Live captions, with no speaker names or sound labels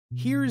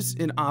Here's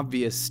an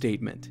obvious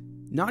statement.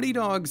 Naughty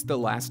Dog's The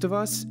Last of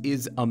Us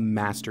is a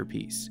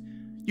masterpiece.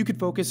 You could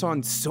focus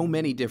on so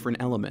many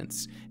different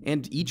elements,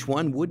 and each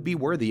one would be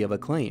worthy of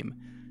acclaim.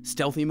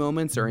 Stealthy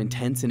moments are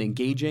intense and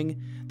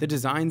engaging, the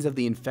designs of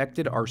the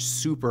infected are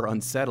super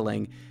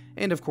unsettling,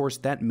 and of course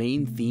that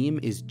main theme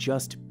is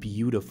just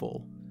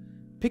beautiful.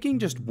 Picking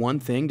just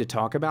one thing to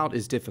talk about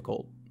is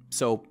difficult,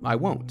 so I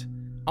won't.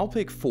 I'll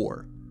pick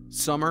 4: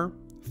 summer,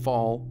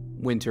 fall,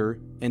 winter,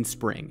 and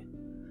spring.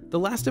 The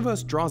Last of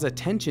Us draws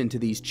attention to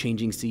these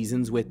changing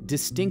seasons with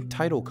distinct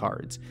title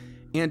cards,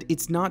 and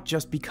it's not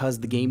just because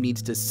the game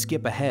needs to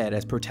skip ahead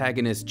as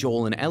protagonists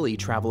Joel and Ellie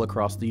travel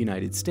across the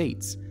United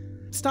States.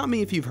 Stop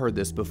me if you've heard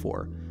this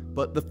before,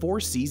 but the 4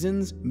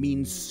 seasons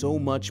mean so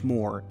much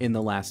more in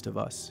The Last of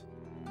Us.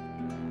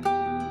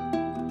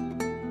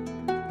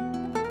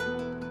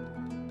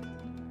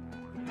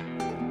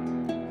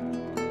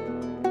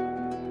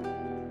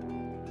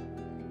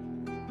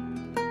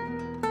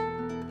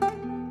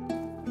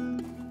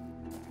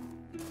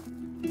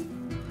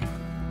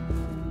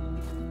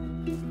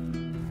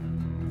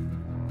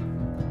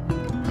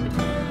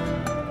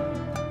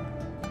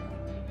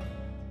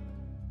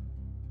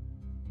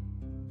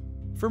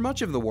 For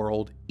much of the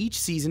world, each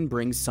season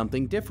brings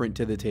something different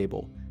to the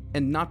table,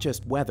 and not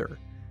just weather.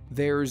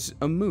 There's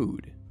a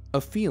mood,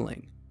 a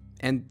feeling,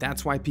 and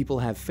that's why people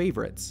have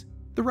favorites.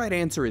 The right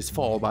answer is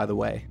fall, by the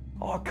way.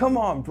 Oh, come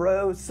on,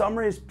 bro.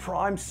 Summer is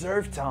prime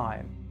surf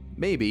time.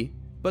 Maybe,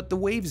 but the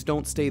waves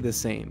don't stay the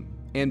same,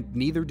 and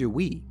neither do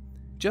we.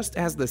 Just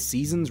as the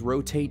seasons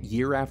rotate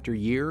year after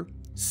year,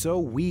 so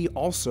we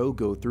also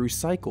go through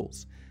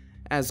cycles.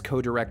 As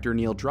co-director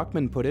Neil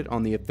Druckmann put it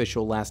on the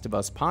official Last of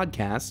Us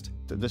podcast,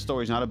 this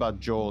story is not about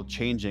Joel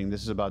changing,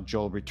 this is about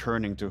Joel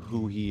returning to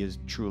who he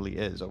truly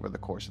is over the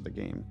course of the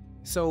game.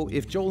 So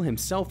if Joel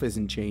himself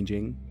isn't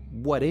changing,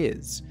 what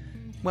is?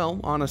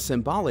 Well, on a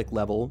symbolic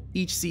level,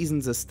 each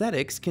season's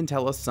aesthetics can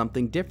tell us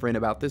something different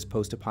about this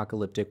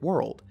post-apocalyptic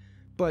world.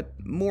 But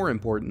more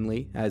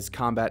importantly, as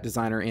combat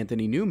designer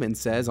Anthony Newman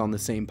says on the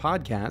same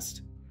podcast,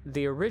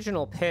 the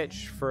original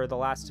pitch for The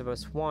Last of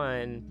Us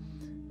 1,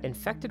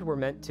 infected were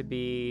meant to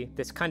be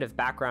this kind of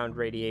background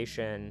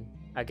radiation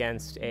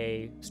against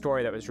a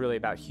story that was really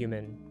about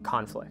human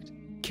conflict.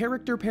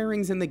 Character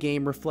pairings in the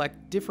game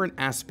reflect different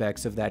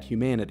aspects of that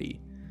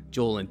humanity.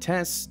 Joel and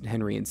Tess,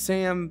 Henry and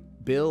Sam,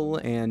 Bill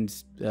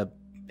and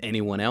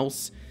anyone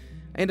else,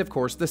 and of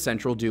course the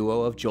central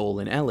duo of Joel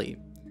and Ellie.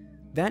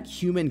 That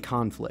human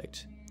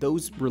conflict,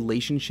 those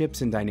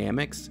relationships and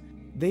dynamics,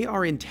 they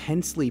are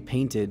intensely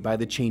painted by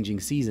the changing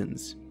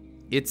seasons.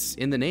 It's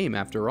in the name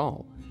after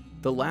all.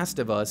 The Last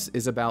of Us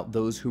is about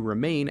those who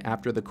remain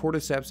after the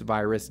cordyceps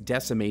virus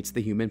decimates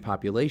the human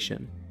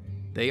population.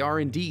 They are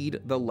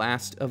indeed the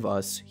last of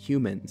us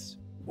humans.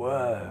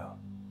 Whoa,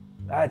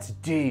 that's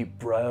deep,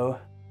 bro.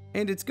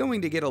 And it's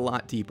going to get a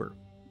lot deeper.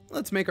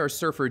 Let's make our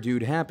surfer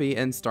dude happy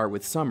and start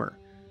with summer.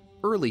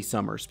 Early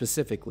summer,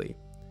 specifically.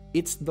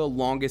 It's the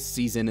longest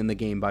season in the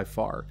game by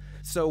far,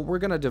 so we're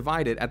gonna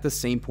divide it at the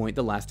same point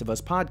the Last of Us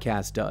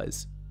podcast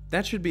does.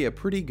 That should be a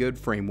pretty good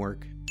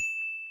framework.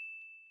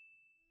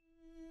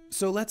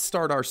 So let's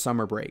start our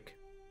summer break.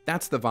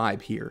 That's the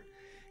vibe here.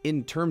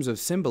 In terms of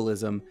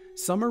symbolism,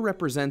 summer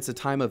represents a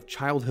time of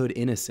childhood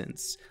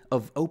innocence,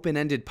 of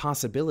open-ended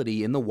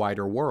possibility in the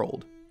wider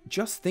world.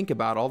 Just think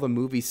about all the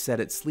movies set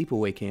at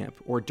sleepaway camp,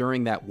 or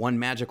during that one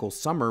magical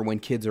summer when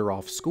kids are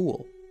off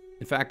school.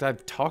 In fact,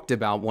 I've talked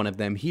about one of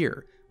them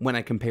here, when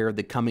I compared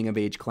the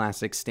coming-of-age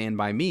classic Stand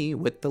By Me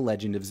with The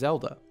Legend of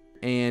Zelda.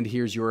 And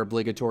here's your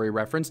obligatory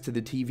reference to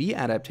the TV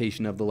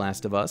adaptation of The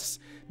Last of Us,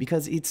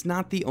 because it's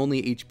not the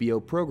only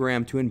HBO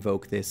program to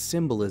invoke this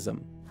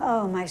symbolism.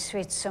 Oh, my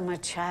sweet summer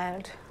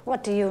child,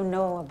 what do you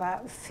know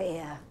about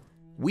fear?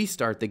 We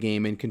start the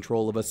game in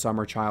control of a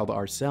summer child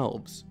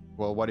ourselves.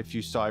 Well, what if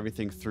you saw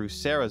everything through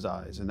Sarah's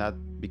eyes? And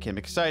that became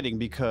exciting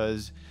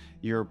because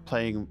you're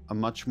playing a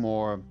much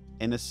more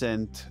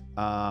innocent,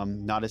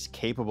 not as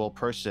capable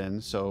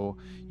person, so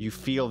you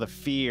feel the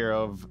fear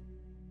of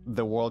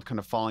the world kind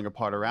of falling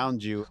apart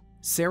around you.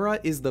 Sarah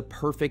is the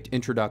perfect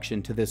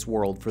introduction to this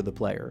world for the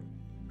player.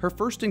 Her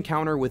first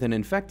encounter with an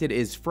infected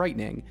is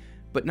frightening,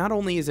 but not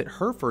only is it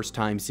her first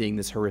time seeing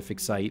this horrific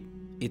sight,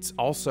 it's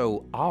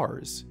also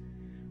ours.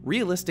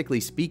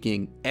 Realistically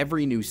speaking,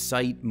 every new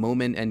sight,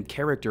 moment, and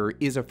character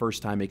is a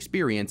first-time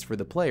experience for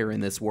the player in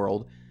this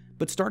world,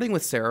 but starting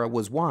with Sarah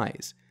was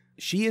wise.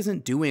 She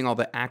isn't doing all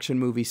the action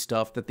movie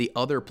stuff that the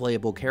other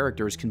playable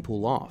characters can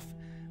pull off,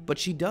 but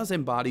she does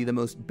embody the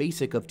most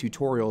basic of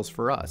tutorials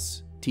for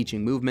us,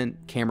 teaching movement,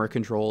 camera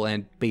control,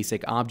 and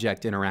basic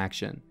object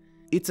interaction.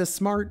 It's a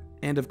smart,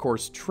 and of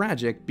course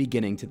tragic,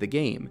 beginning to the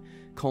game,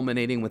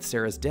 culminating with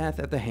Sarah's death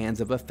at the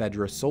hands of a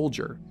Fedra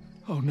soldier.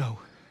 Oh no.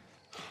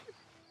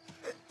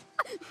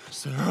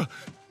 Sarah?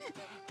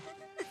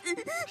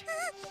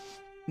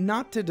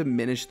 Not to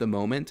diminish the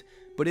moment,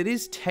 but it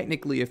is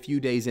technically a few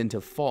days into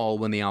fall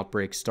when the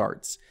outbreak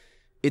starts.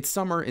 It's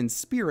summer in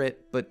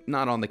spirit, but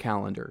not on the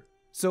calendar.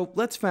 So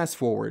let's fast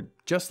forward,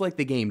 just like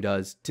the game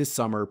does, to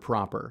summer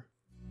proper.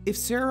 If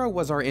Sarah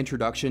was our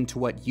introduction to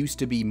what used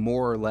to be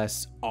more or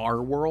less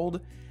our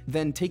world,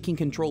 then taking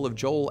control of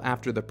Joel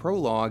after the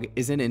prologue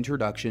is an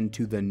introduction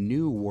to the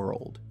new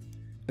world.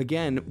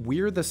 Again,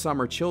 we're the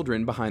summer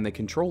children behind the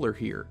controller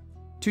here.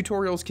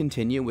 Tutorials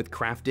continue with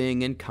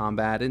crafting and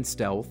combat and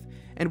stealth,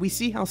 and we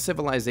see how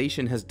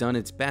civilization has done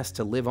its best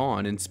to live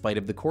on in spite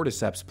of the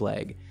cordyceps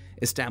plague,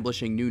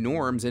 establishing new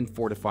norms in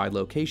fortified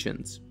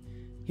locations.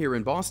 Here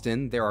in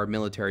Boston, there are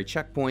military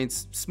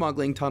checkpoints,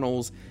 smuggling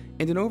tunnels,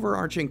 and an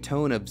overarching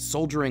tone of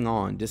soldiering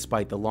on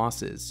despite the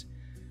losses.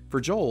 For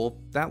Joel,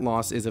 that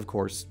loss is of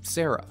course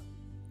Sarah.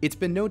 It's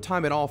been no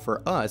time at all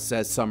for us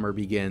as summer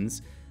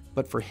begins,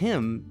 but for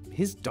him,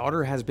 his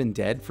daughter has been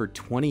dead for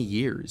 20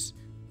 years.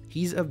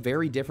 He's a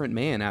very different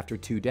man after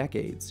 2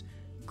 decades.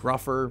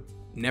 Gruffer,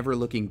 never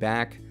looking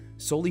back,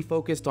 solely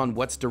focused on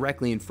what's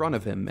directly in front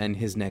of him and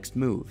his next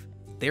move.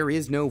 There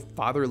is no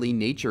fatherly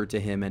nature to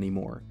him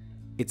anymore.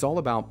 It's all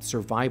about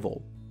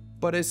survival.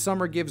 But as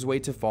summer gives way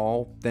to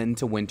fall, then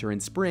to winter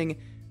and spring,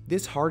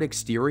 this hard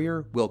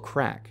exterior will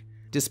crack.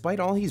 Despite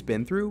all he's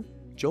been through,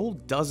 Joel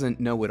doesn't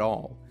know it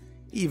all,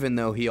 even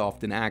though he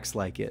often acts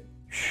like it.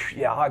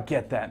 Yeah, I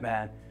get that,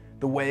 man.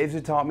 The waves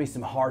have taught me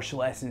some harsh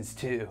lessons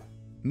too.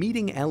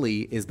 Meeting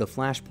Ellie is the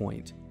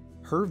flashpoint.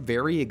 Her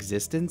very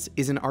existence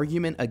is an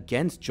argument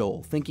against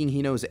Joel thinking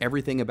he knows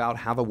everything about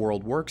how the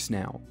world works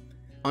now.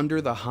 Under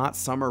the hot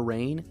summer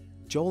rain,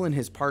 Joel and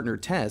his partner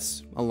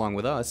Tess, along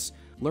with us,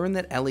 learn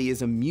that Ellie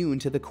is immune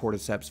to the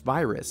cordyceps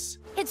virus.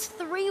 It's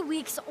 3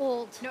 weeks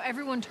old. No,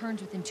 everyone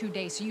turns within 2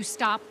 days, so you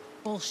stop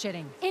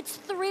bullshitting. It's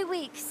 3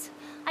 weeks.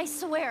 I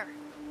swear.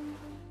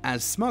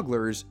 As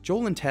smugglers,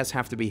 Joel and Tess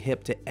have to be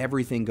hip to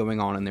everything going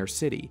on in their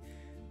city,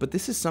 but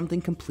this is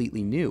something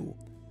completely new.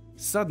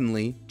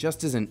 Suddenly,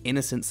 just as an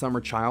innocent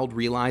summer child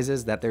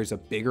realizes that there's a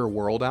bigger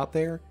world out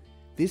there,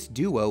 this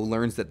duo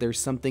learns that there's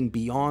something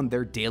beyond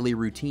their daily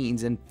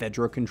routines in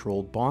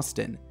Fedra-controlled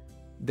Boston.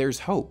 There's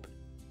hope.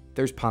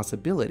 There's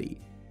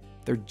possibility.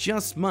 There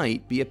just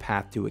might be a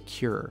path to a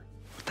cure.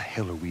 What the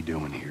hell are we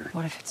doing here?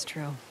 What if it's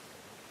true?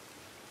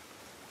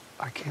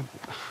 I can't...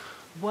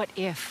 What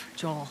if,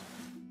 Joel?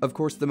 Of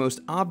course, the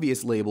most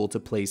obvious label to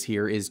place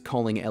here is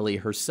calling Ellie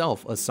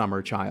herself a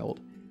summer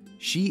child.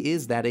 She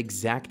is that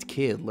exact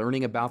kid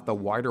learning about the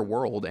wider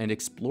world and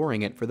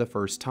exploring it for the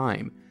first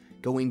time,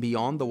 going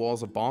beyond the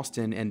walls of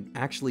Boston and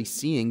actually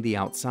seeing the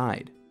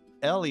outside.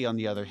 Ellie, on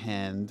the other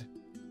hand,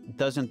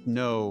 doesn't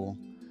know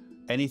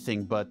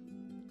anything but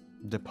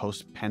the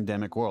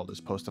post-pandemic world,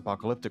 this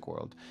post-apocalyptic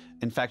world.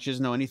 In fact, she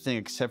doesn't know anything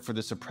except for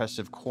this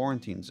oppressive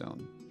quarantine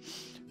zone.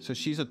 So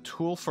she's a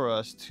tool for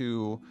us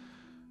to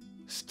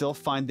still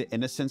find the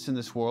innocence in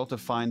this world, to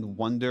find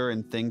wonder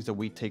in things that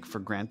we take for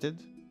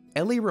granted.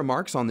 Ellie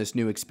remarks on this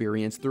new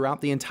experience throughout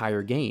the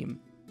entire game,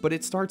 but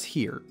it starts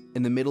here,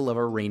 in the middle of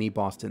a rainy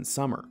Boston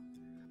summer.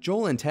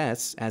 Joel and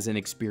Tess, as an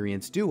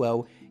experienced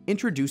duo,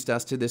 introduced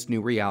us to this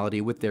new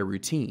reality with their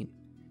routine.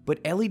 But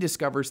Ellie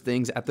discovers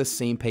things at the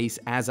same pace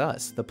as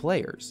us, the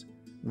players.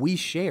 We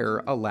share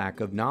a lack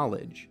of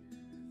knowledge.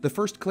 The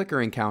first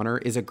clicker encounter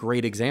is a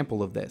great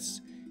example of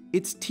this.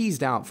 It's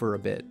teased out for a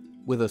bit,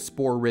 with a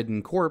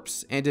spore-ridden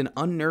corpse and an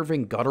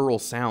unnerving guttural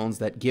sounds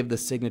that give the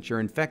signature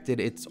infected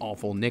its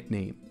awful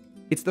nickname.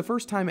 It's the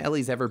first time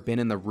Ellie's ever been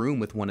in the room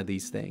with one of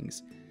these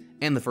things,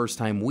 and the first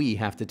time we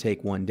have to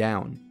take one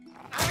down.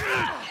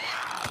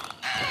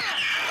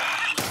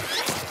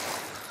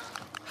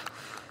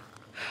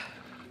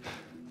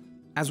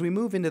 As we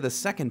move into the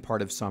second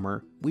part of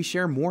summer, we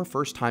share more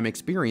first-time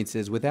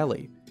experiences with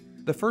Ellie.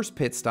 The first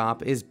pit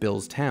stop is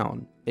Bill's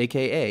Town,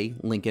 aka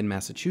Lincoln,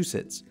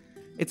 Massachusetts.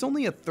 It's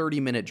only a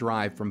 30-minute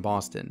drive from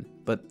Boston,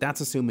 but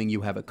that's assuming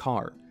you have a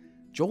car.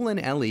 Joel and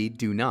Ellie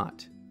do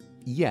not.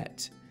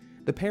 Yet.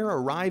 The pair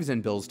arrives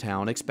in Bill's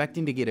Town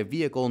expecting to get a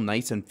vehicle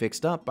nice and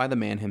fixed up by the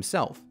man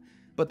himself,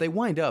 but they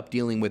wind up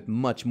dealing with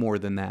much more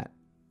than that.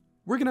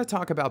 We're going to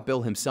talk about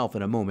Bill himself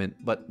in a moment,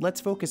 but let's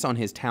focus on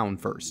his town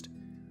first.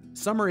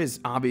 Summer is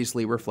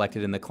obviously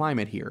reflected in the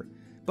climate here,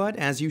 but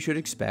as you should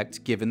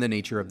expect given the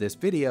nature of this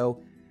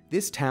video,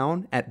 this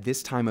town at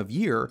this time of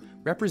year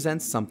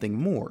represents something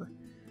more.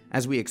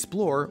 As we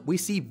explore, we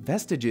see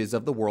vestiges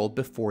of the world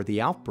before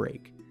the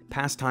outbreak.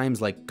 Pastimes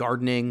like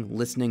gardening,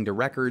 listening to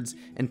records,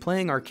 and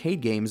playing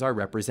arcade games are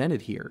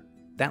represented here.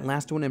 That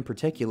last one in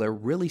particular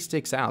really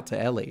sticks out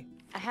to Ellie.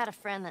 I had a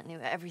friend that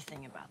knew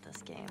everything about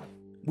this game.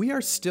 We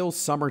are still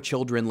summer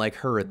children like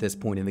her at this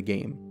point in the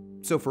game.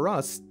 So for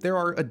us, there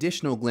are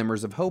additional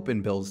glimmers of hope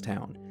in Bill's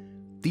Town.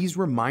 These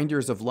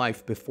reminders of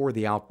life before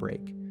the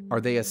outbreak. Are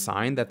they a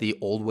sign that the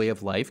old way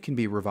of life can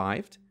be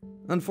revived?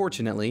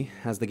 Unfortunately,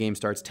 as the game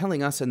starts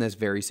telling us in this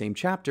very same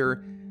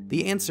chapter,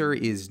 the answer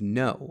is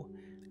no.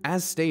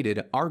 As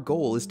stated, our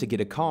goal is to get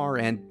a car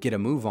and get a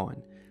move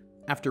on.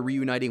 After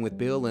reuniting with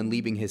Bill and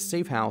leaving his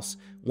safe house,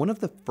 one of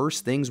the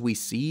first things we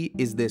see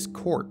is this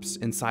corpse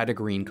inside a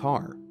green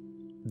car.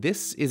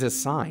 This is a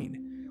sign.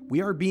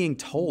 We are being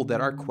told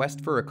that our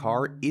quest for a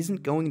car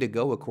isn't going to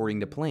go according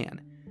to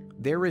plan.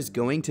 There is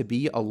going to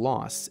be a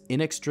loss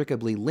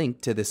inextricably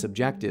linked to this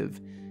objective,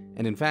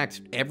 and in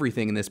fact,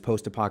 everything in this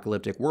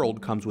post-apocalyptic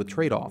world comes with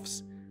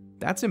trade-offs.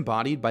 That's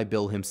embodied by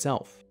Bill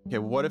himself. Okay,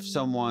 what if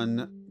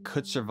someone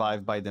could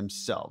survive by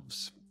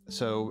themselves?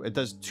 So it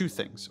does two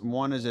things.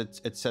 One is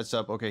it sets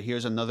up, okay,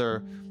 here's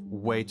another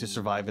way to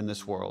survive in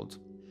this world.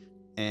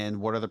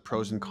 And what are the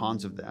pros and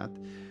cons of that?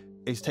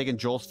 It's taken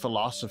Joel's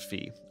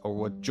philosophy, or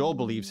what Joel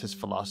believes his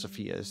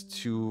philosophy is,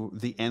 to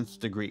the nth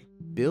degree.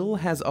 Bill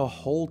has a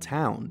whole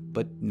town,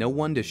 but no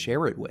one to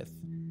share it with.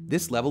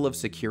 This level of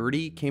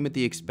security came at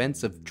the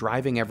expense of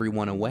driving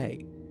everyone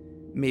away.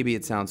 Maybe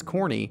it sounds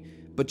corny,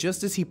 but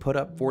just as he put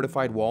up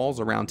fortified walls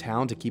around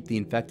town to keep the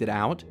infected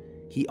out,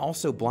 he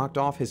also blocked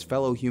off his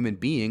fellow human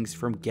beings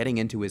from getting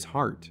into his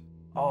heart.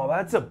 Oh,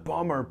 that's a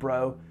bummer,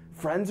 bro.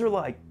 Friends are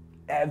like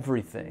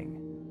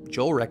everything.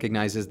 Joel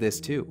recognizes this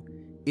too.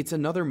 It's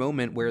another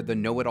moment where the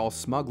know-it-all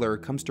smuggler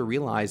comes to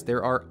realize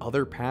there are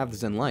other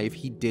paths in life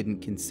he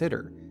didn't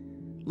consider.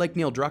 Like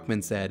Neil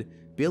Druckmann said,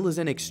 Bill is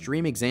an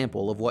extreme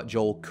example of what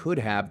Joel could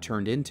have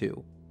turned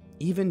into.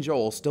 Even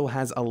Joel still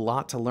has a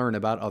lot to learn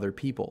about other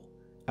people.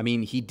 I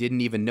mean, he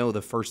didn't even know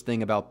the first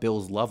thing about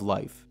Bill's love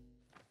life.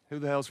 Who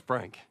the hell's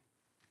Frank?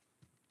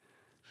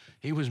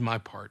 He was my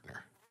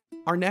partner.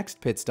 Our next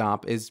pit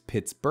stop is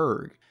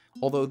Pittsburgh,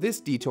 although this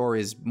detour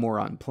is more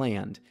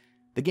unplanned.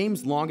 The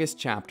game's longest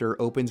chapter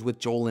opens with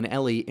Joel and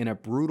Ellie in a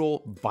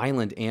brutal,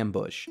 violent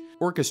ambush,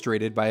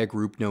 orchestrated by a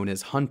group known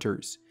as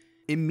Hunters.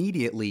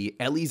 Immediately,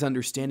 Ellie's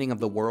understanding of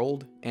the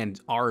world, and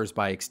ours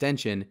by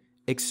extension,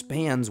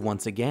 expands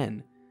once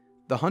again.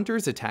 The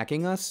Hunters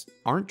attacking us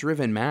aren't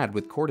driven mad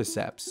with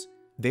cordyceps.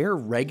 They're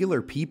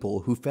regular people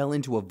who fell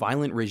into a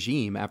violent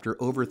regime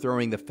after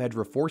overthrowing the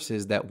Fedra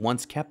forces that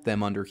once kept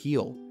them under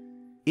heel.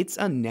 It's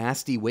a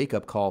nasty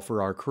wake-up call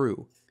for our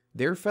crew.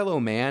 Their fellow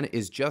man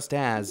is just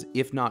as,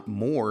 if not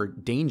more,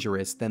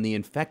 dangerous than the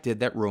infected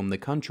that roam the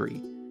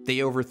country.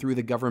 They overthrew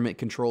the government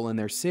control in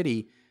their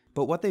city,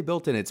 but what they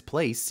built in its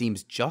place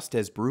seems just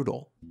as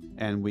brutal.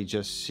 And we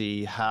just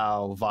see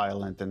how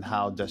violent and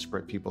how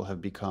desperate people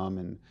have become,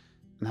 and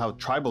how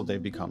tribal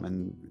they've become.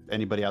 And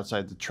anybody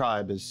outside the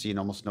tribe is seen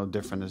almost no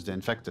different as the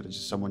infected. It's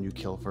just someone you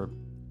kill for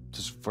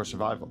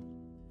survival.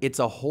 It's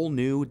a whole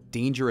new,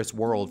 dangerous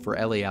world for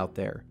Ellie out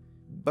there.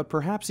 But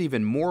perhaps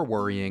even more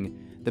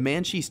worrying, the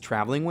man she's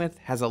traveling with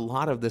has a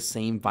lot of the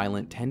same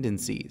violent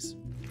tendencies.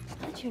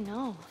 How'd you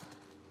know?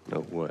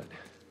 Know what?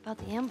 About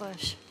the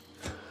ambush.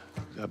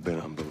 I've been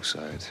on both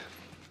sides.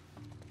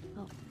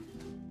 Oh.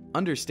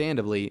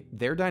 Understandably,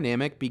 their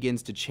dynamic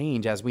begins to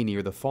change as we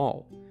near the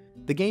fall.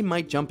 The game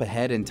might jump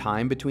ahead in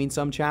time between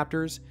some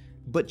chapters,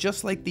 but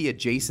just like the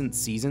adjacent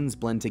seasons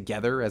blend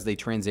together as they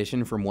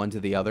transition from one to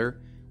the other,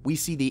 we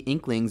see the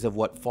inklings of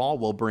what fall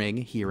will bring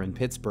here in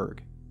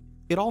Pittsburgh.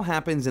 It all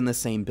happens in the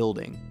same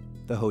building,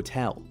 the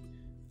hotel.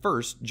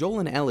 First,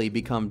 Joel and Ellie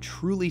become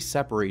truly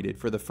separated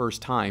for the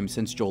first time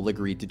since Joel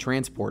agreed to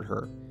transport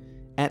her.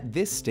 At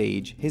this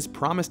stage, his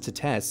promise to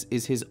Tess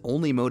is his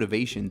only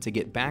motivation to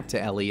get back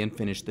to Ellie and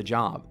finish the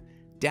job.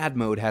 Dad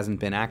mode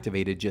hasn't been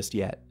activated just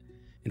yet.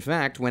 In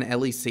fact, when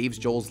Ellie saves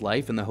Joel's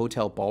life in the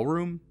hotel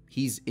ballroom,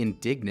 he's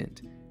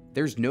indignant.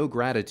 There's no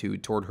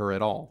gratitude toward her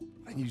at all.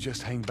 And you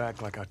just hang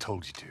back like I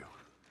told you to.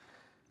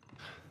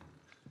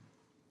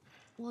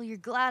 Well, you're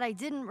glad I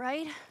didn't,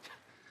 right?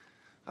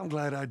 I'm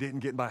glad I didn't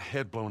get my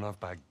head blown off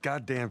by a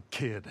goddamn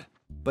kid.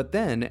 But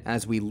then,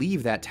 as we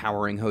leave that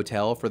towering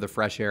hotel for the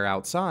fresh air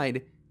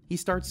outside, he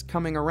starts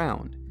coming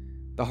around.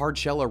 The hard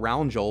shell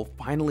around Joel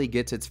finally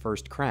gets its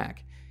first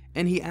crack,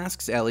 and he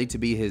asks Ellie to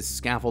be his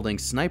scaffolding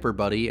sniper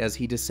buddy as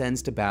he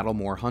descends to battle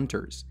more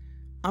hunters.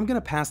 I'm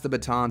gonna pass the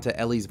baton to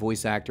Ellie's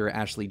voice actor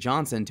Ashley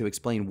Johnson to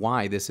explain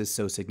why this is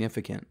so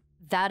significant.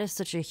 That is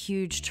such a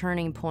huge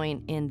turning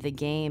point in the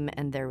game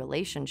and their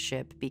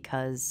relationship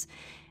because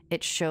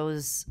it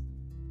shows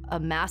a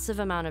massive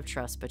amount of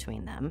trust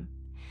between them.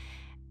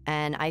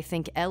 And I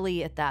think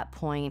Ellie at that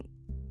point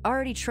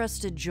already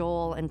trusted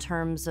Joel in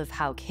terms of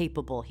how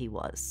capable he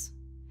was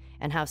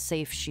and how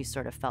safe she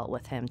sort of felt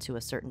with him to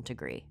a certain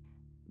degree.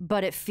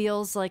 But it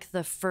feels like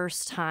the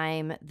first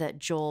time that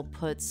Joel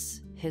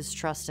puts his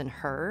trust in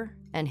her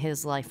and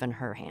his life in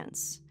her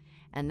hands.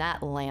 And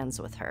that lands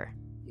with her.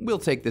 We'll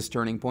take this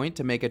turning point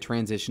to make a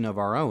transition of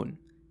our own.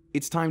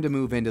 It's time to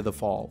move into the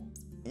fall.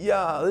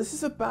 Yeah, this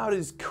is about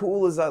as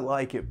cool as I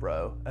like it,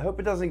 bro. I hope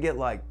it doesn't get,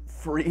 like,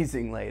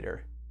 freezing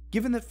later.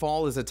 Given that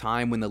fall is a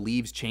time when the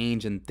leaves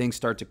change and things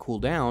start to cool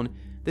down,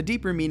 the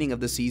deeper meaning of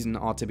the season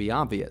ought to be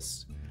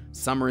obvious.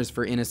 Summer is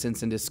for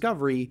innocence and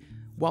discovery,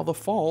 while the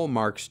fall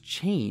marks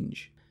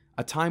change,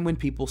 a time when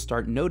people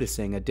start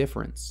noticing a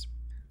difference.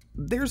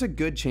 There's a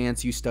good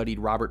chance you studied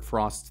Robert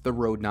Frost's The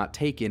Road Not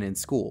Taken in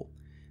school.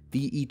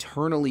 The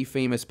eternally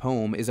famous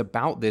poem is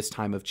about this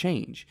time of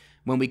change,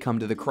 when we come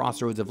to the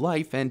crossroads of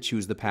life and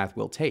choose the path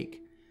we'll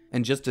take.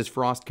 And just as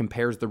Frost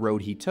compares the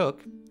road he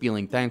took,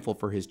 feeling thankful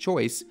for his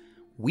choice,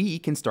 we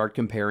can start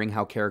comparing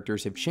how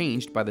characters have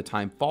changed by the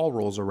time fall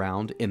rolls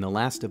around in The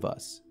Last of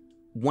Us.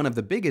 One of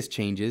the biggest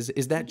changes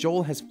is that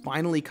Joel has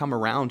finally come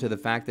around to the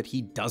fact that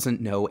he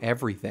doesn't know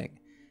everything.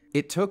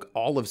 It took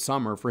all of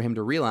summer for him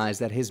to realize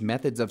that his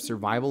methods of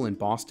survival in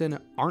Boston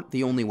aren't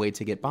the only way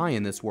to get by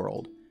in this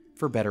world,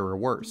 for better or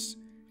worse.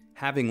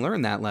 Having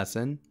learned that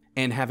lesson,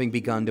 And having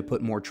begun to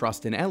put more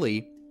trust in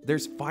Ellie,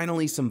 there's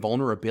finally some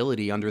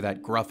vulnerability under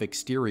that gruff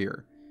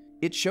exterior.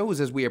 It shows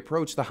as we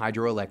approach the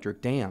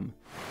hydroelectric dam.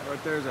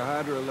 Right there's a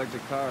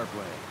hydroelectric power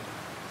plant.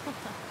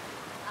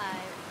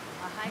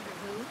 A hydro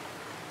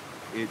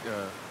who? It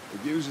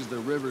uses the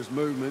river's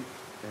movement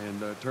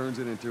and turns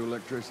it into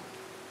electricity.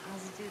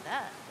 How's it do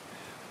that?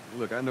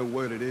 Look, I know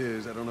what it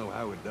is. I don't know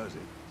how it does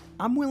it.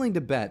 I'm willing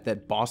to bet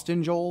that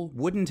Boston Joel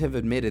wouldn't have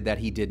admitted that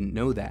he didn't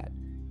know that.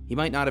 He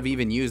might not have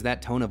even used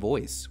that tone of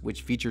voice,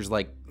 which features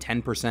like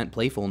 10%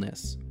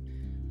 playfulness.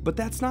 But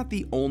that's not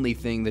the only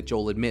thing that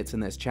Joel admits in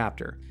this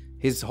chapter.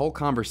 His whole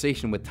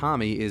conversation with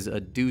Tommy is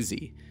a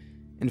doozy.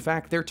 In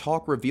fact, their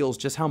talk reveals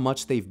just how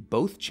much they've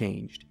both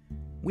changed.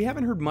 We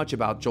haven't heard much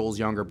about Joel's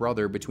younger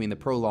brother between the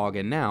prologue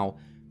and now,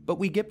 but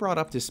we get brought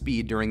up to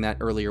speed during that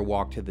earlier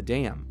walk to the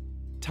dam.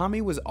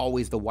 Tommy was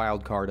always the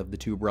wild card of the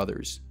two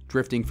brothers,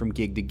 drifting from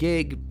gig to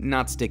gig,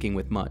 not sticking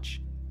with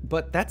much.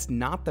 But that's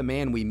not the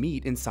man we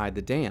meet inside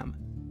the dam.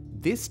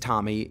 This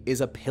Tommy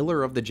is a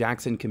pillar of the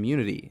Jackson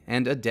community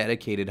and a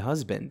dedicated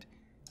husband.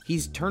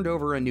 He's turned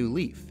over a new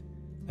leaf.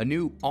 A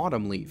new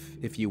autumn leaf,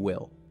 if you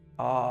will.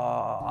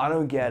 I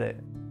don't get it.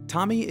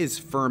 Tommy is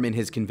firm in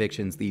his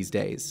convictions these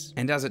days,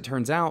 and as it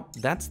turns out,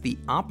 that's the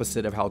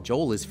opposite of how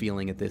Joel is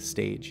feeling at this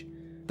stage.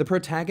 The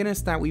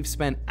protagonist that we've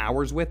spent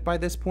hours with by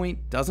this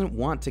point doesn't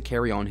want to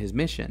carry on his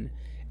mission,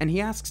 and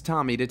he asks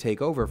Tommy to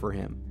take over for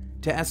him,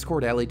 to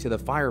escort Ellie to the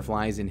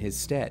Fireflies in his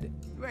stead.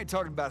 You ain't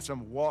talking about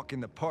some walk in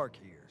the park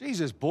here.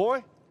 Jesus,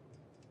 boy.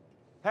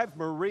 Have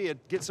Maria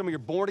get some of your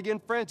born-again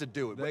friends to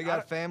do it. They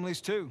got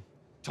families too.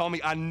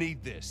 Tommy, I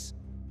need this.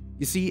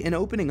 You see, in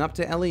opening up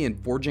to Ellie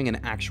and forging an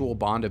actual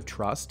bond of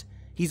trust,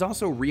 he's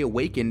also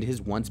reawakened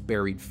his once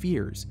buried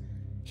fears.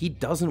 He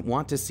doesn't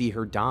want to see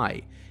her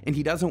die, and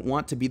he doesn't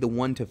want to be the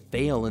one to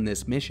fail in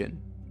this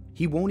mission.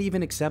 He won't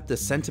even accept a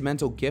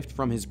sentimental gift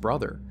from his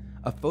brother,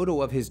 a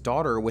photo of his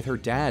daughter with her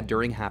dad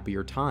during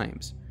happier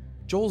times.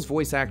 Joel's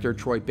voice actor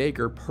Troy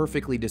Baker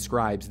perfectly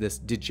describes this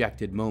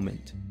dejected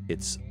moment.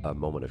 It's a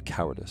moment of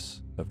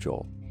cowardice of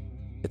Joel.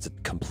 It's a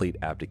complete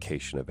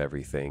abdication of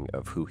everything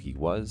of who he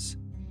was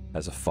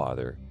as a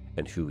father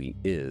and who he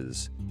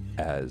is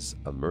as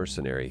a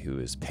mercenary who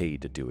is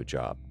paid to do a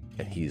job.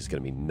 And he's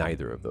going to be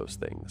neither of those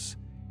things.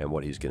 And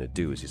what he's going to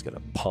do is he's going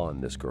to pawn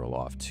this girl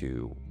off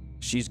to,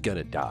 she's going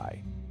to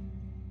die,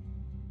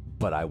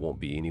 but I won't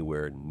be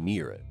anywhere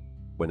near it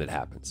when it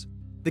happens.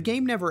 The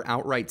game never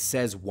outright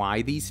says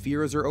why these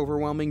fears are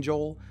overwhelming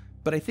Joel,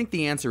 but I think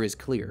the answer is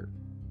clear.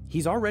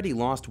 He's already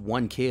lost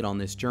one kid on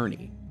this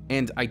journey,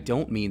 and I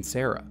don't mean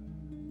Sarah.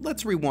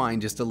 Let's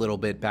rewind just a little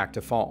bit back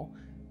to fall.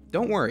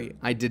 Don't worry,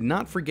 I did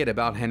not forget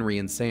about Henry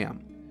and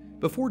Sam.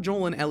 Before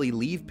Joel and Ellie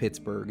leave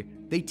Pittsburgh,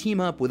 they team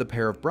up with a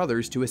pair of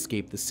brothers to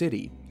escape the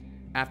city.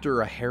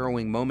 After a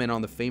harrowing moment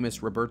on the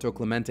famous Roberto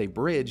Clemente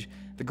Bridge,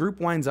 the group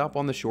winds up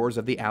on the shores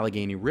of the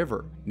Allegheny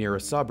River, near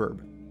a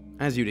suburb.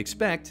 As you'd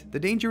expect, the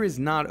danger is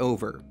not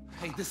over.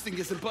 Hey, this thing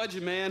isn't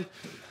budging, man.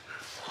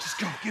 Just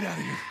go, get out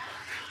of here.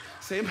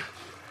 Sam,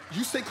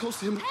 you stay close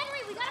to him. Henry,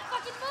 we gotta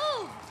fucking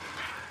move!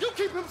 You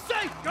keep him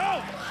safe,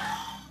 go!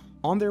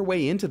 On their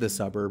way into the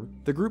suburb,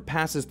 the group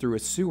passes through a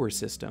sewer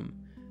system.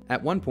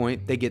 At one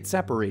point, they get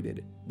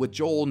separated, with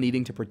Joel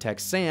needing to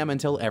protect Sam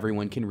until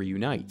everyone can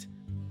reunite.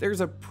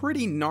 There's a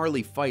pretty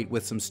gnarly fight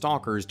with some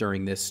stalkers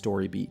during this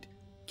story beat.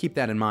 Keep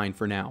that in mind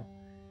for now.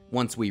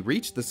 Once we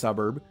reach the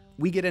suburb,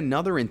 we get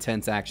another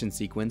intense action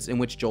sequence in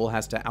which Joel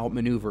has to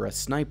outmaneuver a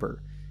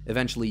sniper,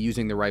 eventually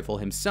using the rifle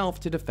himself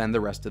to defend the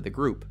rest of the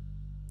group.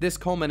 This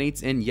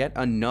culminates in yet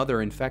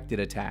another infected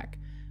attack,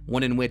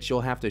 one in which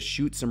you'll have to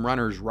shoot some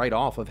runners right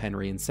off of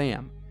Henry and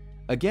Sam.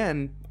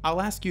 Again,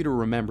 I'll ask you to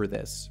remember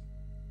this.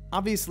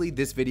 Obviously,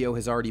 this video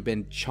has already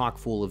been chock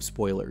full of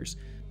spoilers,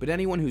 but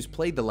anyone who's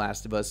played The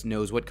Last of Us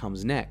knows what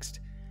comes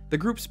next. The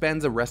group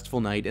spends a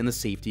restful night in the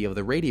safety of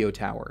the radio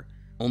tower,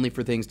 only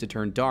for things to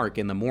turn dark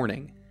in the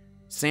morning.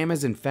 Sam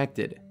is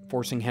infected,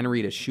 forcing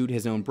Henry to shoot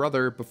his own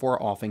brother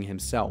before offing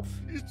himself.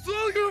 It's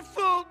all your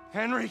fault!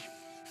 Henry!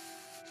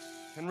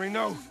 Henry,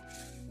 no!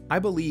 I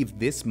believe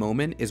this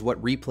moment is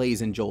what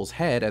replays in Joel's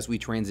head as we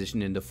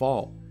transition into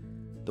fall.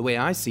 The way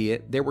I see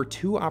it, there were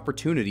two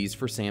opportunities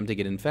for Sam to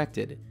get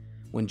infected,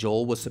 when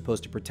Joel was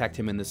supposed to protect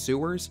him in the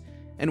sewers,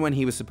 and when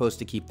he was supposed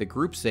to keep the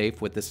group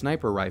safe with the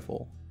sniper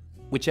rifle.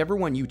 Whichever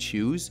one you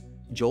choose,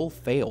 Joel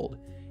failed,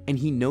 and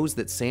he knows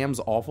that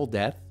Sam's awful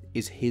death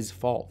is his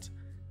fault.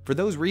 For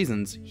those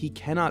reasons, he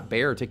cannot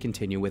bear to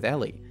continue with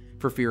Ellie,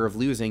 for fear of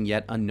losing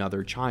yet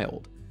another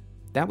child.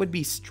 That would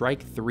be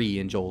strike 3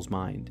 in Joel's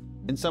mind.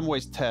 In some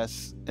ways,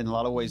 Tess, in a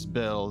lot of ways,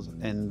 Bill,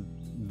 in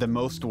the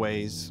most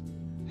ways,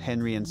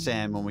 Henry and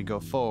Sam, when we go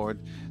forward,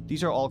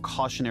 these are all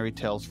cautionary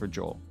tales for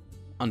Joel.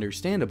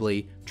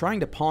 Understandably, trying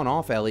to pawn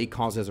off Ellie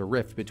causes a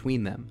rift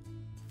between them.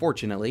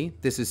 Fortunately,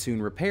 this is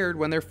soon repaired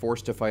when they're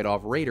forced to fight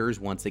off raiders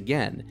once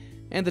again,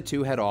 and the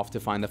two head off to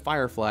find the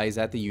Fireflies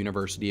at the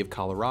University of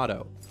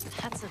Colorado.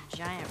 That's a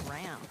giant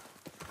ram.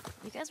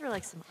 You guys were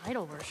like some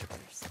idol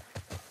worshippers.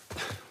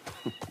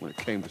 When it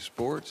came to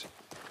sports,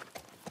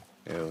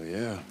 hell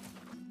yeah.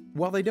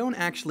 While they don't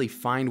actually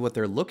find what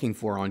they're looking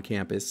for on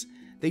campus,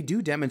 they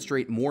do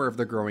demonstrate more of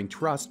the growing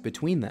trust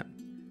between them.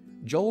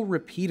 Joel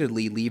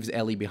repeatedly leaves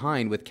Ellie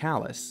behind with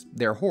Callus,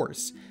 their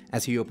horse,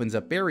 as he opens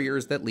up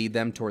barriers that lead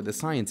them toward the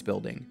science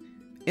building.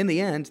 In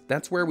the end,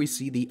 that's where we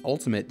see the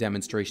ultimate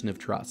demonstration of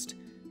trust,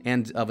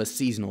 and of a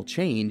seasonal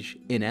change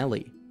in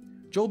Ellie.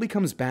 Joel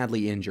becomes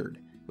badly injured,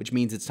 which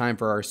means it's time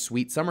for our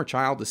sweet summer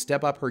child to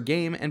step up her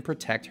game and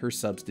protect her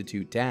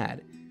substitute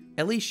dad.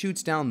 Ellie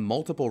shoots down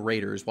multiple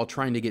raiders while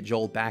trying to get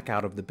Joel back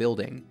out of the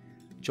building.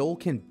 Joel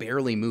can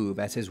barely move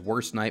as his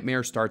worst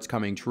nightmare starts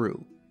coming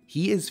true.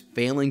 He is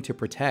failing to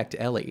protect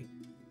Ellie,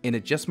 and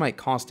it just might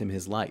cost him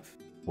his life.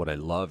 What I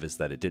love is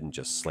that it didn't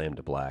just slam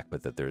to black,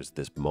 but that there's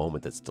this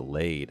moment that's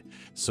delayed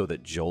so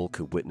that Joel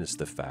could witness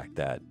the fact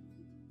that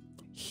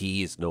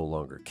he is no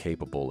longer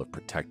capable of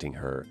protecting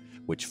her,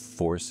 which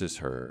forces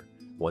her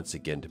once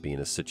again to be in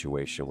a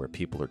situation where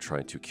people are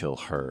trying to kill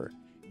her,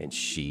 and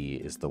she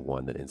is the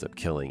one that ends up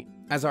killing.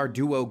 As our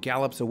duo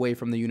gallops away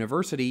from the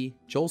university,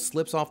 Joel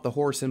slips off the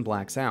horse and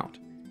blacks out.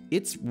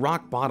 It's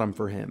rock bottom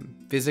for him,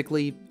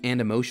 physically and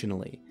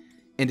emotionally,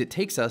 and it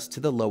takes us to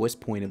the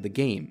lowest point of the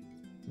game.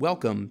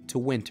 Welcome to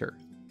winter.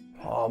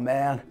 Oh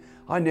man,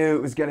 I knew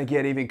it was gonna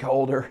get even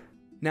colder.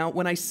 Now,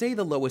 when I say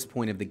the lowest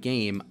point of the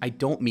game, I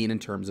don't mean in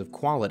terms of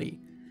quality.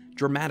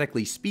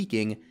 Dramatically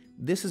speaking,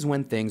 this is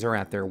when things are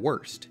at their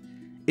worst.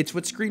 It's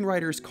what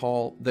screenwriters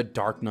call the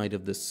dark night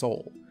of the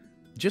soul.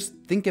 Just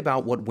think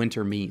about what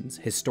winter means,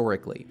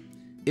 historically.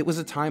 It was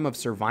a time of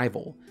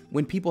survival,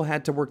 when people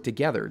had to work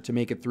together to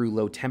make it through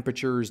low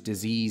temperatures,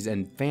 disease,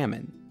 and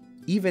famine.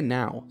 Even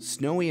now,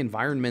 snowy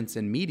environments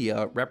and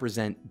media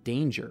represent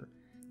danger.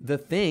 The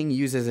Thing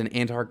uses an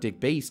Antarctic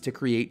base to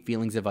create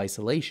feelings of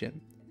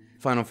isolation.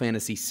 Final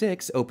Fantasy VI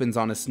opens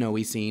on a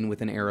snowy scene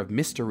with an air of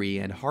mystery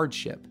and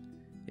hardship.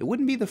 It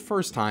wouldn't be the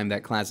first time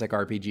that classic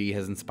RPG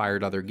has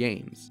inspired other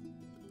games.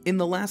 In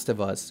The Last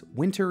of Us,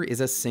 winter is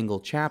a single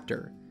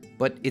chapter,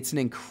 but it's an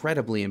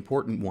incredibly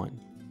important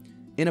one.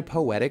 In a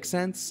poetic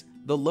sense,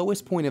 the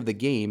lowest point of the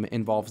game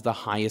involves the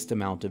highest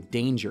amount of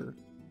danger.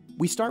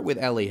 We start with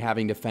Ellie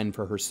having to fend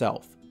for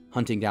herself,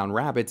 hunting down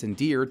rabbits and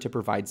deer to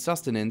provide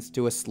sustenance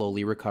to a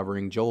slowly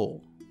recovering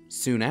Joel.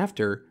 Soon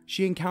after,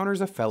 she encounters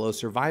a fellow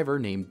survivor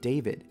named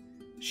David.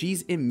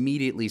 She's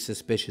immediately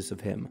suspicious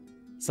of him.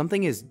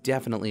 Something is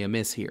definitely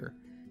amiss here,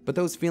 but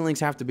those feelings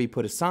have to be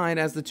put aside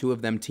as the two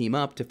of them team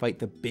up to fight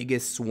the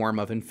biggest swarm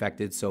of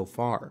infected so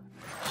far.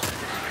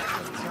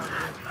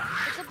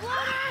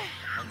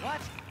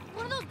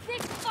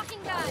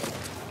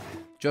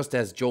 Just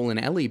as Joel and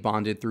Ellie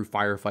bonded through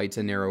firefights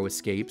and narrow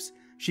escapes,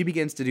 she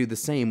begins to do the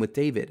same with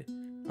David.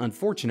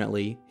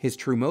 Unfortunately, his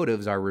true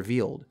motives are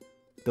revealed.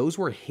 Those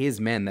were his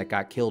men that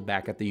got killed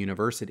back at the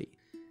university.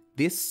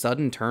 This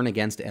sudden turn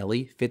against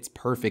Ellie fits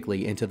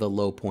perfectly into the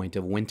low point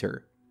of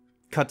winter.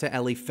 Cut to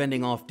Ellie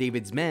fending off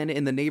David's men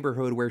in the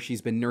neighborhood where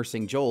she's been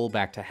nursing Joel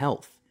back to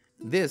health.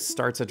 This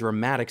starts a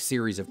dramatic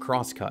series of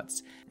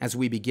crosscuts, as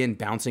we begin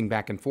bouncing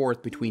back and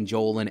forth between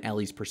Joel and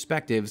Ellie's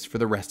perspectives for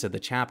the rest of the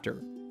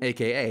chapter,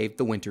 aka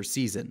the winter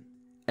season.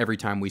 Every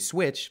time we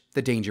switch,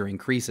 the danger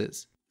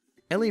increases.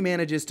 Ellie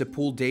manages to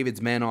pull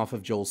David's men off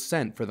of Joel's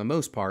scent for the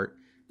most part,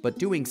 but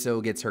doing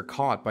so gets her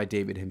caught by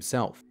David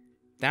himself.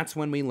 That's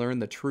when we learn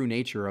the true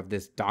nature of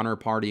this Donner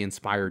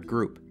Party-inspired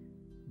group.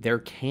 They're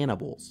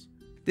cannibals.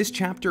 This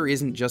chapter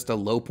isn't just a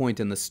low point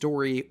in the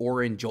story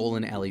or in Joel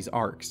and Ellie's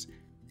arcs.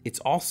 It's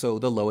also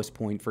the lowest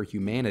point for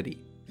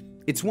humanity.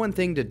 It's one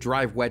thing to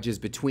drive wedges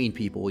between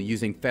people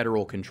using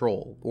federal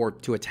control, or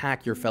to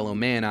attack your fellow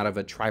man out of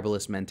a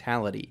tribalist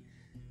mentality.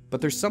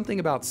 But there's something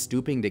about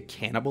stooping to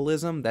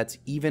cannibalism that's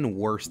even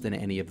worse than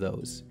any of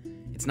those.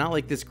 It's not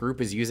like this group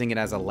is using it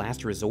as a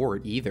last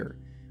resort either.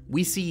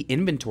 We see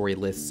inventory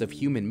lists of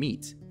human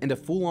meat, and a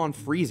full-on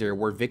freezer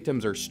where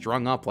victims are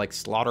strung up like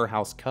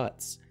slaughterhouse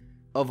cuts.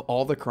 Of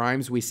all the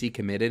crimes we see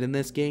committed in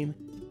this game,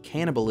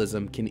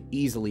 cannibalism can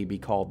easily be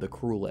called the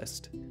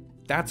cruelest.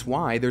 That's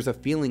why there's a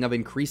feeling of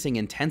increasing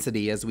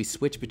intensity as we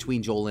switch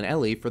between Joel and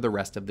Ellie for the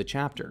rest of the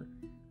chapter.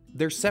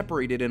 They're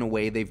separated in a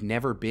way they've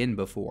never been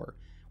before,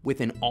 with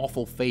an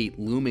awful fate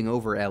looming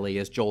over Ellie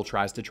as Joel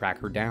tries to track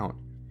her down.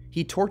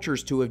 He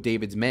tortures two of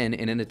David's men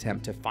in an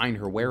attempt to find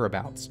her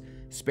whereabouts,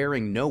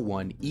 sparing no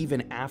one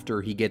even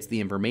after he gets the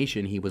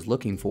information he was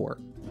looking for.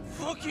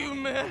 Fuck you,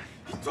 man.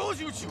 I told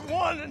you what you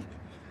wanted.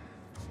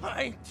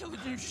 I ain't telling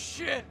you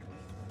shit.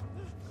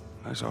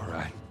 That's all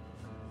right.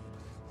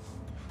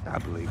 I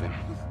believe him.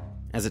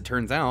 As it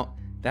turns out,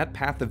 that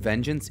path of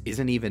vengeance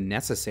isn't even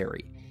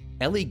necessary.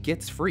 Ellie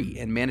gets free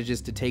and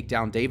manages to take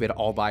down David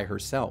all by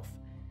herself.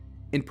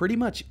 In pretty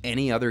much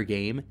any other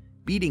game,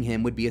 beating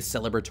him would be a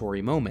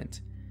celebratory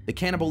moment. The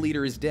cannibal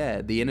leader is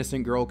dead, the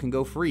innocent girl can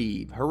go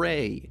free,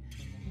 hooray!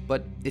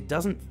 But it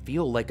doesn't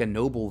feel like a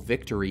noble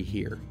victory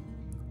here.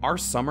 Our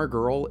summer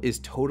girl is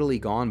totally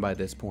gone by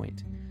this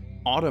point.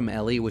 Autumn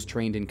Ellie was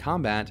trained in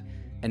combat,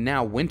 and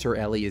now Winter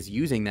Ellie is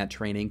using that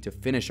training to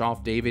finish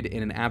off David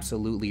in an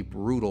absolutely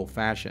brutal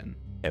fashion.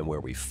 And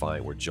where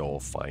Joel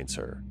finds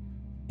her.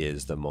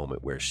 is the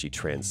moment where she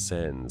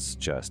transcends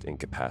just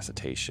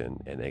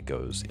incapacitation and it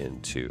goes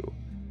into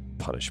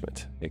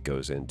punishment. It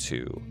goes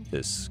into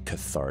this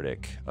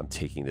cathartic, I'm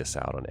taking this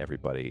out on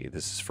everybody.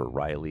 This is for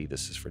Riley,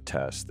 this is for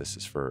Tess, this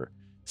is for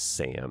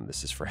Sam,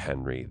 this is for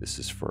Henry, this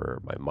is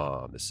for my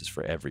mom, this is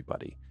for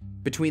everybody.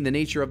 Between the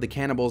nature of the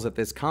cannibals at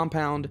this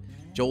compound,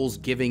 Joel's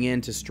giving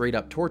in to straight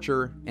up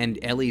torture, and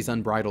Ellie's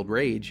unbridled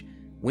rage,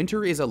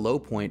 winter is a low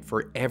point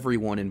for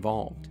everyone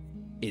involved.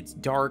 It's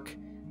dark,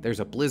 there's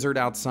a blizzard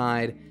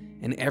outside,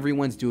 and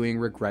everyone's doing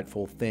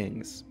regretful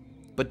things.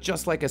 But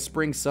just like a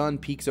spring sun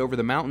peeks over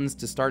the mountains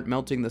to start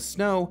melting the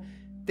snow,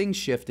 things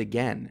shift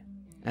again.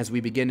 As we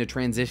begin to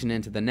transition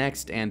into the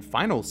next and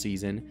final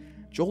season,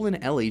 Joel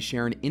and Ellie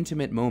share an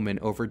intimate moment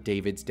over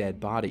David's dead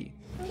body.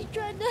 He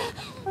tried to...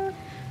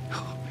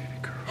 Oh,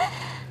 baby girl.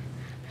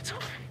 It's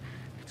okay.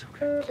 It's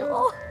okay.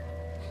 Joel.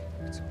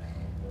 It's okay.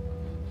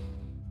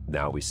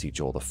 Now we see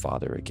Joel the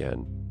father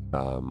again.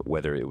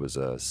 Whether it was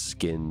a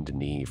skinned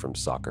knee from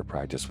soccer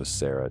practice with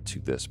Sarah to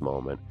this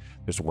moment,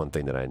 there's one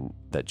thing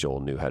that Joel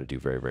knew how to do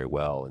very, very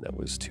well, and that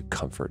was to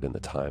comfort in the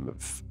time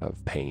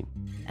of pain.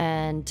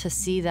 And to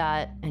see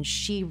that, and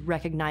she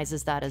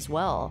recognizes that as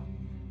well.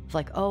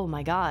 Like, oh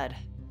my God,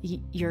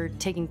 you're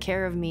taking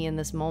care of me in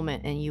this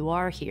moment, and you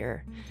are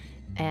here.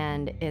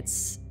 And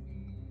it's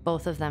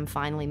both of them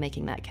finally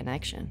making that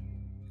connection.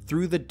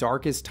 Through the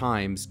darkest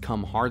times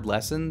come hard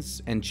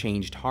lessons and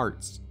changed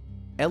hearts.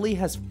 Ellie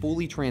has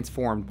fully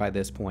transformed by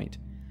this point.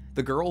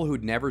 The girl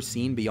who'd never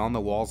seen beyond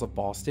the walls of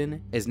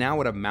Boston is now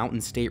at a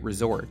mountain state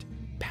resort,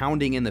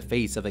 pounding in the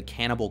face of a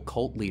cannibal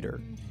cult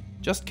leader.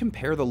 Just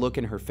compare the look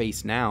in her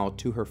face now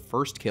to her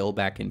first kill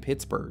back in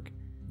Pittsburgh.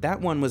 That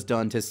one was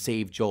done to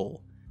save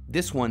Joel.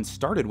 This one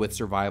started with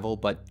survival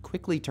but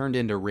quickly turned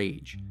into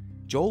rage.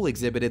 Joel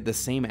exhibited the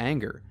same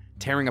anger,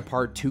 tearing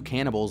apart two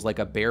cannibals like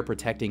a bear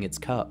protecting its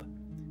cub.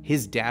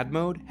 His dad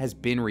mode has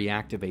been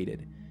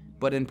reactivated,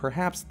 but in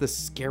perhaps the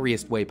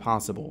scariest way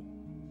possible.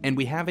 And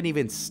we haven't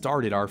even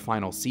started our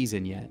final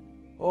season yet.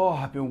 Oh,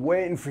 I've been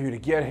waiting for you to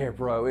get here,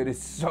 bro. It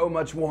is so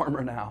much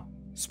warmer now.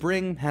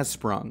 Spring has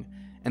sprung,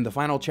 and the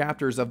final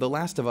chapters of The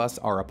Last of Us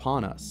are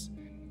upon us.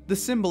 The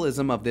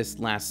symbolism of this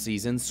last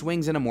season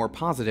swings in a more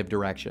positive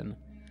direction.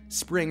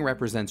 Spring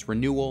represents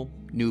renewal,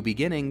 new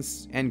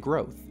beginnings, and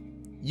growth.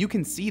 You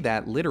can see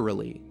that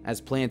literally,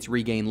 as plants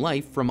regain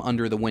life from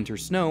under the winter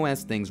snow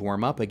as things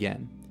warm up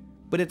again.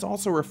 But it's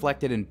also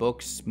reflected in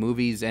books,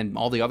 movies, and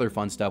all the other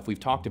fun stuff we've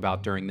talked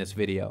about during this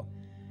video.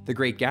 The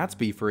Great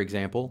Gatsby, for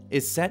example,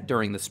 is set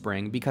during the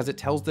spring because it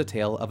tells the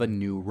tale of a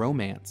new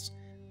romance.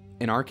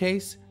 In our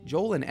case,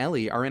 Joel and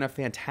Ellie are in a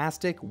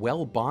fantastic,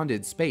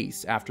 well-bonded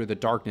space after the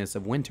darkness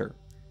of winter.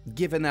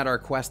 Given that our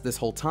quest this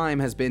whole time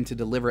has been to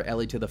deliver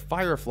Ellie to the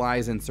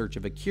Fireflies in search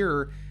of a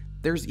cure,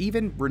 there's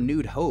even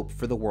renewed hope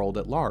for the world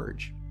at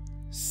large.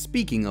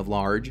 Speaking of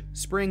large,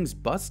 Spring's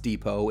bus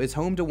depot is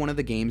home to one of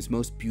the game's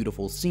most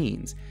beautiful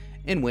scenes,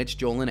 in which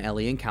Joel and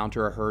Ellie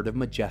encounter a herd of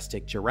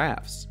majestic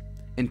giraffes.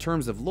 In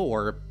terms of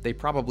lore, they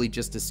probably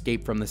just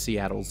escaped from the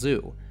Seattle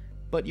Zoo,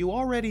 but you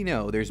already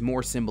know there's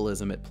more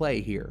symbolism at play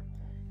here.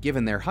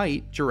 Given their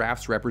height,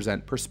 giraffes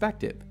represent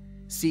perspective,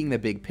 seeing the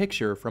big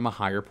picture from a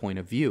higher point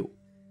of view.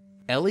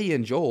 Ellie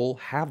and Joel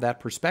have that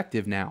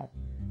perspective now.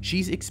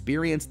 She's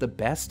experienced the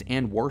best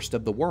and worst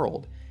of the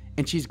world,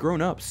 and she's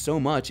grown up so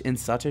much in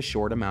such a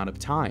short amount of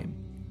time.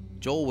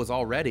 Joel was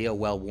already a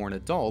well-worn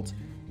adult,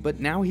 but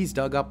now he's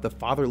dug up the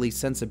fatherly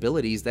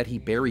sensibilities that he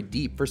buried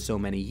deep for so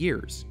many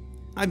years.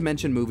 I've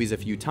mentioned movies a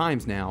few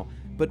times now,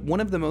 but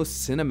one of the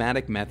most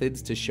cinematic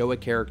methods to show a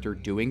character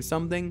doing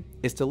something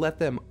is to let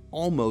them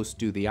almost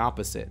do the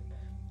opposite.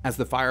 As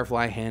the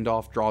Firefly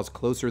handoff draws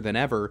closer than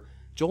ever,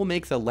 Joel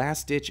makes a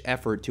last-ditch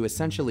effort to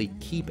essentially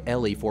keep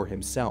Ellie for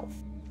himself.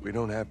 We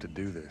don't have to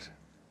do this.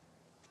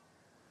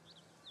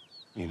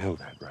 You know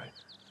that, right?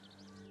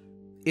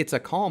 It's a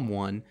calm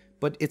one,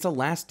 but it's a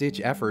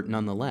last-ditch effort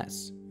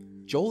nonetheless.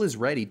 Joel is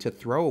ready to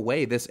throw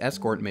away this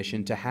escort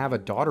mission to have a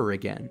daughter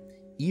again,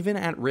 even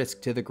at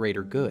risk to the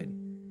greater good.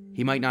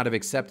 He might not have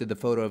accepted the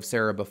photo of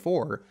Sarah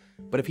before,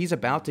 but if he's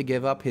about to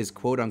give up his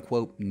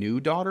quote-unquote new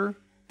daughter,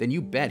 then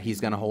you bet he's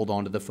gonna hold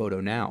on to the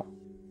photo now.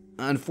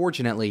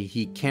 Unfortunately,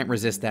 he can't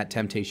resist that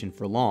temptation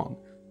for long.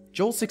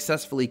 Joel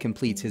successfully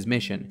completes his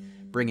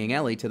mission, bringing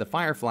Ellie to the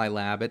Firefly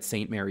lab at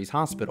St. Mary's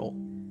Hospital.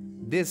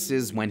 This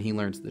is when he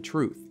learns the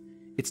truth.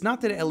 It's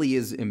not that Ellie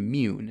is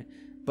immune,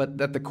 but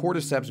that the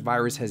cordyceps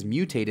virus has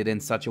mutated in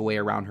such a way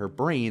around her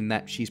brain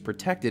that she's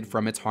protected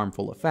from its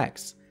harmful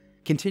effects.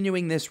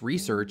 Continuing this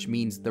research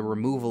means the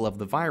removal of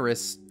the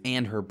virus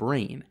and her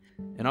brain.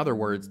 In other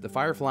words, the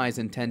Fireflies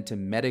intend to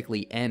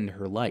medically end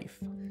her life.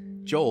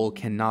 Joel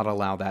cannot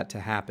allow that to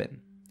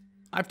happen.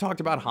 I've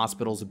talked about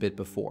hospitals a bit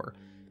before,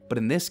 but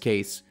in this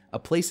case, a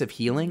place of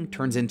healing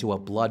turns into a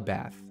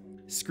bloodbath.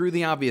 Screw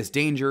the obvious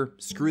danger,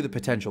 screw the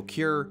potential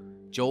cure,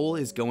 Joel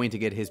is going to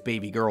get his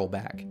baby girl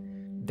back.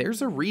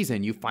 There's a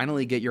reason you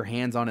finally get your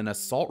hands on an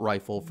assault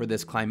rifle for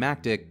this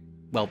climactic,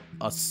 well,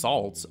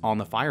 assault on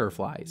the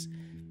Fireflies.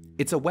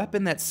 It's a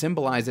weapon that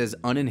symbolizes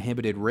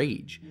uninhibited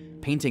rage,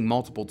 painting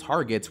multiple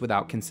targets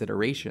without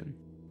consideration.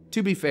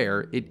 To be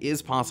fair, it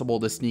is possible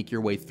to sneak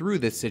your way through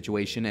this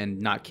situation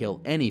and not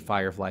kill any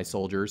Firefly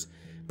soldiers,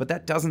 but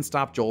that doesn't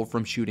stop Joel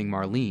from shooting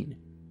Marlene.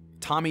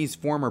 Tommy's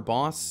former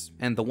boss,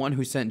 and the one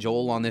who sent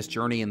Joel on this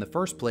journey in the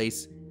first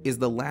place, is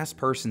the last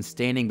person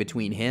standing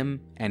between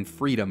him and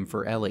freedom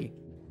for Ellie.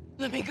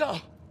 Let me go.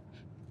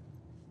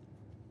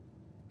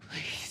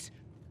 Please.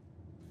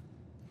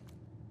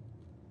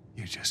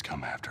 You just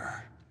come after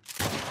her.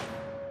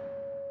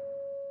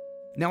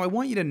 Now I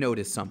want you to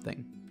notice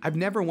something. I've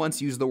never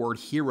once used the word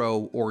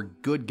hero or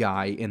good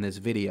guy in this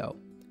video.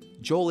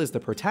 Joel is the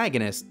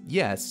protagonist,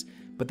 yes,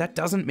 but that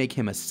doesn't make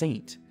him a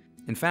saint.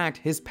 In fact,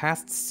 his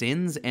past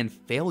sins and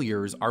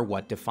failures are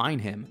what define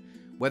him,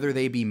 whether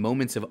they be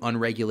moments of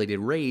unregulated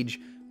rage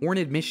or an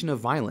admission of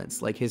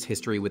violence like his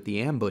history with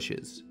the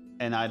ambushes.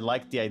 And I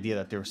like the idea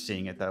that they're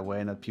seeing it that way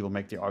and that people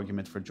make the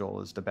argument for Joel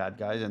as the bad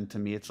guys. And to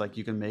me, it's like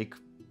you can make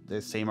the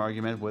same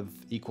argument with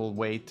equal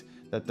weight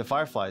that the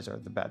Fireflies are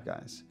the bad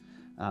guys.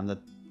 That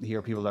here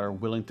are people that are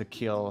willing to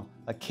kill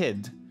a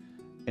kid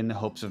in the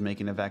hopes of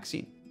making a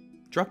vaccine.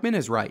 Druckmann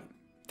is right.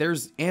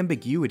 There's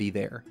ambiguity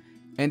there,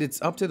 and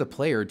it's up to the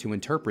player to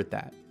interpret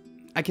that.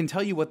 I can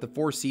tell you what the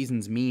 4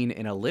 seasons mean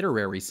in a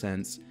literary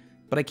sense,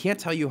 but I can't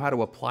tell you how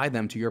to apply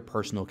them to your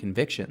personal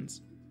convictions.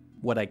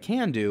 What I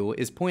can do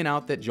is point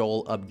out that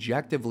Joel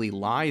objectively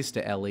lies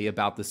to Ellie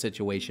about the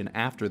situation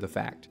after the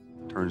fact.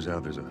 Turns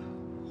out there's a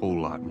whole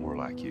lot more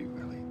like you,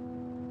 Ellie.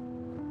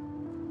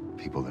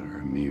 People that are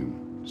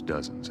immune. There's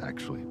dozens,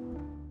 actually.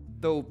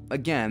 Though,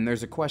 again,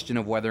 there's a question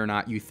of whether or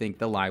not you think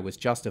the lie was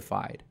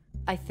justified.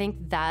 I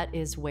think that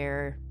is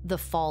where the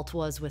fault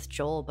was with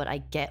Joel, but I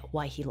get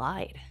why he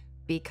lied.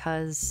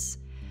 Because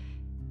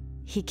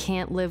he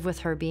can't live with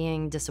her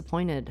being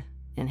disappointed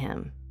in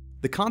him.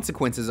 The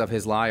consequences of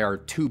his lie are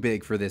too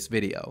big for this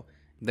video.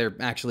 They're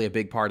actually a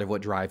big part of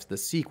what drives the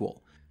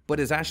sequel.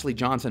 But as Ashley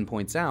Johnson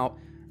points out,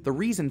 the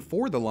reason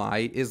for the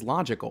lie is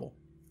logical.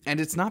 And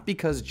it's not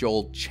because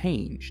Joel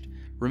changed.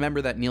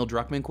 Remember that Neil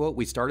Druckmann quote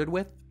we started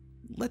with?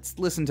 Let's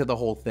listen to the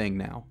whole thing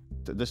now.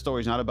 The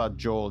story is not about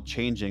Joel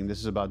changing. This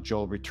is about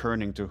Joel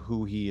returning to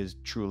who he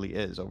truly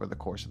is over the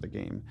course of the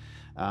game.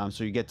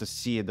 So you get to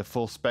see the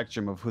full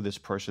spectrum of who this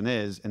person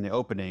is in the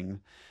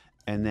opening,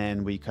 and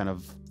then we kind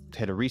of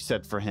hit a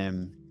reset for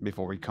him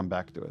before we come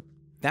back to it.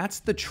 That's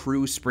the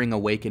true spring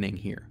awakening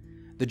here.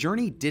 The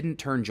journey didn't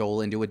turn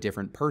Joel into a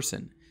different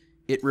person.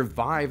 It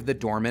revived the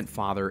dormant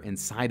father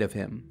inside of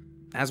him.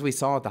 As we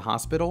saw at the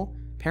hospital,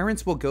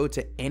 parents will go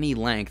to any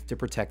length to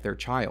protect their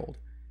child.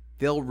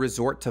 They'll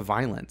resort to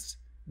violence.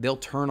 They'll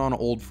turn on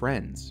old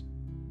friends.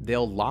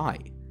 They'll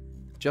lie.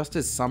 Just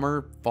as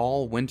summer,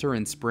 fall, winter,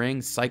 and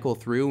spring cycle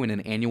through in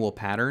an annual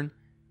pattern,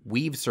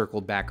 we've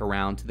circled back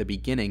around to the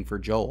beginning for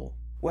Joel.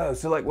 Whoa,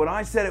 so like when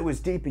I said it was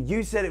deeper,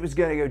 you said it was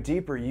gonna go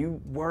deeper.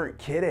 You weren't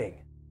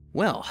kidding.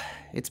 Well,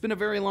 it's been a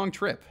very long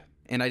trip,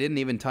 and I didn't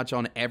even touch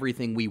on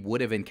everything we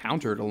would have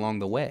encountered along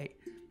the way.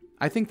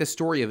 I think the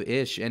story of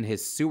Ish and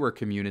his sewer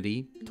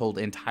community, told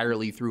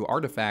entirely through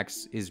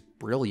artifacts, is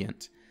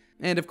brilliant.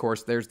 And of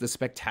course, there's the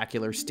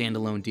spectacular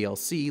standalone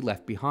DLC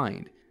Left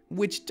Behind,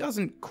 which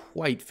doesn't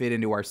quite fit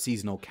into our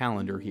seasonal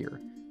calendar here.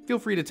 Feel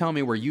free to tell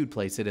me where you'd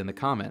place it in the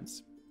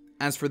comments.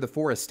 As for the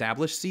 4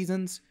 established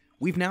seasons,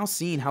 we've now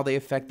seen how they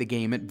affect the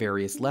game at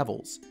various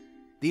levels.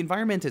 The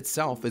environment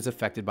itself is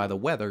affected by the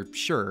weather,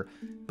 sure,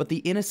 but the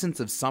innocence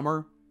of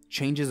summer,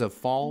 changes of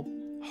fall,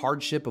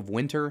 hardship of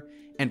winter,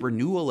 and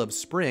renewal of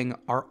spring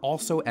are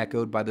also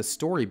echoed by the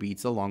story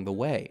beats along the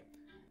way.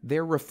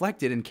 They're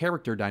reflected in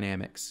character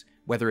dynamics,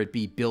 whether it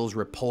be Bill's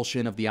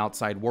repulsion of the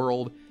outside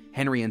world,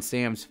 Henry and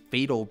Sam's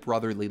fatal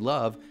brotherly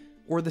love,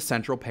 or the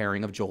central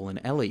pairing of Joel and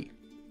Ellie.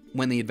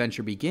 When the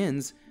adventure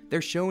begins,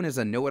 they're shown as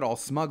a know-it-all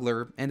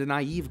smuggler and a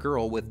naive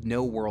girl with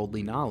no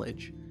worldly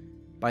knowledge.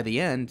 By the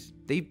end,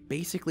 they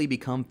basically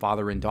become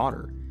father and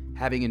daughter,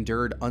 having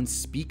endured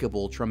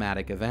unspeakable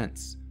traumatic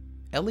events.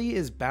 Ellie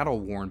is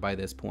battle-worn by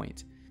this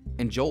point,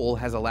 and Joel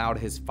has allowed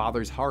his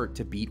father's heart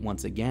to beat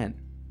once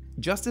again.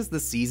 Just as the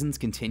seasons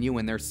continue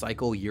in their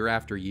cycle year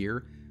after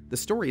year, the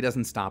story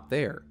doesn't stop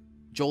there.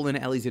 Joel and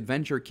Ellie's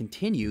adventure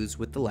continues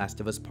with The Last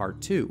of Us Part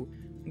 2,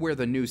 where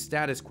the new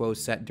status quo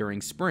set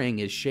during spring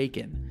is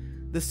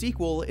shaken. The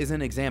sequel is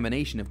an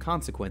examination of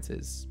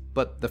consequences,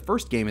 but the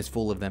first game is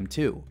full of them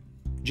too.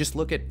 Just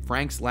look at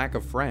Frank's lack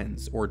of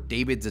friends, or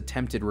David's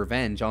attempted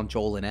revenge on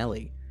Joel and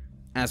Ellie.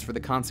 As for the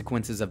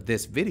consequences of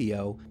this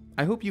video,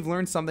 I hope you've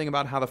learned something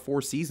about how the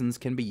 4 seasons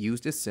can be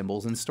used as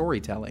symbols in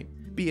storytelling,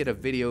 be it a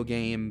video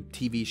game,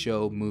 TV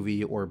show,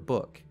 movie, or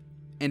book.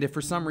 And if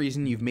for some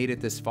reason you've made it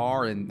this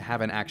far and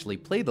haven't actually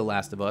played The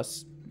Last of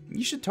Us,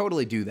 you should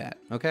totally do that,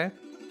 okay?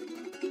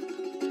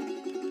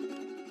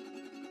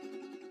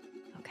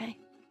 Okay.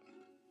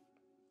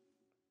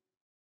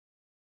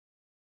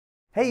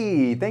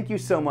 Hey, thank you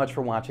so much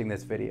for watching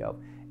this video.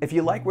 If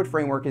you like what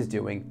Framework is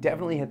doing,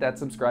 definitely hit that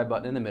subscribe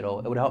button in the middle.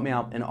 It would help me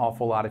out an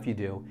awful lot if you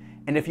do.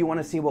 And if you want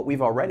to see what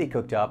we've already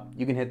cooked up,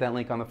 you can hit that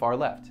link on the far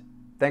left.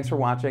 Thanks for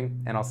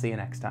watching, and I'll see you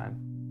next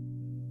time.